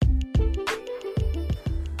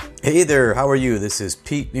Hey there, how are you? This is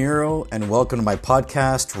Pete Niro, and welcome to my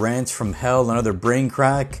podcast, Rants from Hell, another brain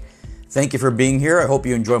crack. Thank you for being here. I hope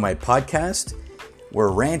you enjoy my podcast.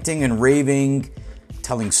 We're ranting and raving,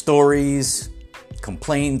 telling stories,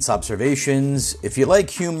 complaints, observations. If you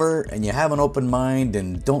like humor and you have an open mind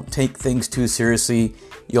and don't take things too seriously,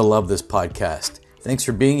 you'll love this podcast. Thanks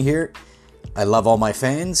for being here. I love all my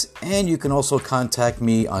fans, and you can also contact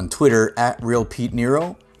me on Twitter at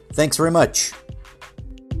RealPeteNero. Thanks very much.